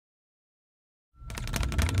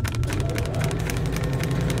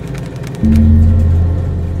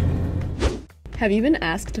Have you been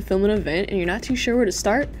asked to film an event and you're not too sure where to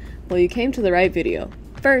start? Well, you came to the right video.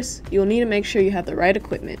 First, you'll need to make sure you have the right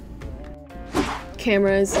equipment.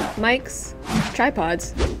 Cameras, mics,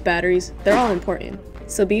 tripods, batteries, they're all important.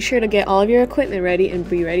 So be sure to get all of your equipment ready and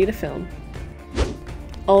be ready to film.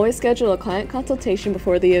 Always schedule a client consultation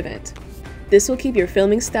before the event. This will keep your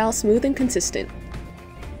filming style smooth and consistent.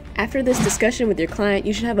 After this discussion with your client,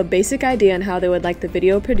 you should have a basic idea on how they would like the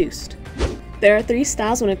video produced. There are 3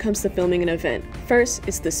 styles when it comes to filming an event. First,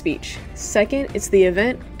 it's the speech. Second, it's the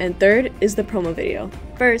event. And third is the promo video.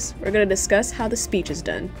 First, we're going to discuss how the speech is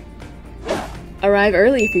done. Arrive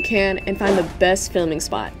early if you can and find the best filming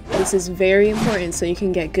spot. This is very important so you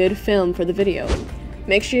can get good film for the video.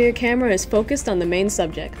 Make sure your camera is focused on the main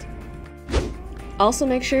subject. Also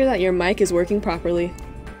make sure that your mic is working properly.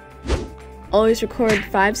 Always record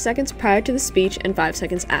 5 seconds prior to the speech and 5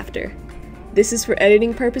 seconds after. This is for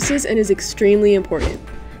editing purposes and is extremely important.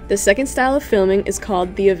 The second style of filming is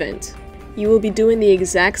called the event. You will be doing the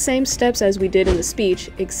exact same steps as we did in the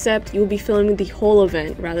speech, except you will be filming the whole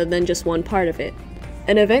event rather than just one part of it.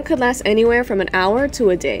 An event could last anywhere from an hour to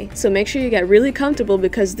a day, so make sure you get really comfortable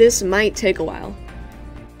because this might take a while.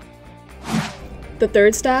 The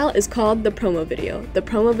third style is called the promo video. The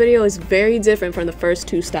promo video is very different from the first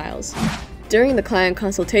 2 styles. During the client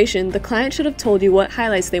consultation, the client should have told you what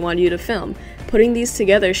highlights they wanted you to film. Putting these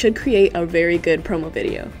together should create a very good promo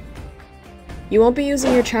video. You won't be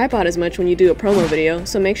using your tripod as much when you do a promo video,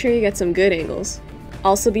 so make sure you get some good angles.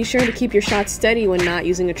 Also be sure to keep your shots steady when not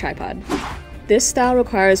using a tripod. This style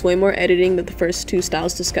requires way more editing than the first 2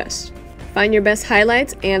 styles discussed. Find your best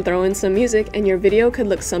highlights and throw in some music and your video could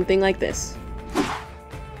look something like this.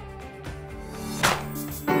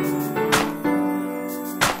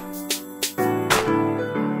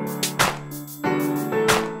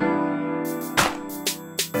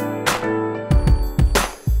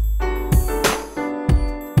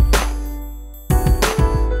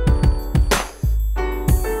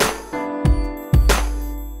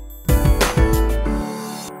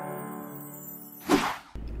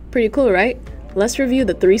 Pretty cool, right? Let's review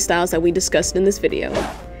the 3 styles that we discussed in this video.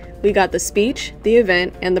 We got the speech, the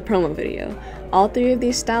event, and the promo video. All 3 of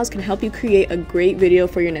these styles can help you create a great video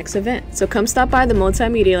for your next event. So come stop by the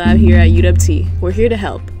Multimedia Lab here at UW-T. We're here to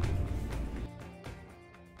help.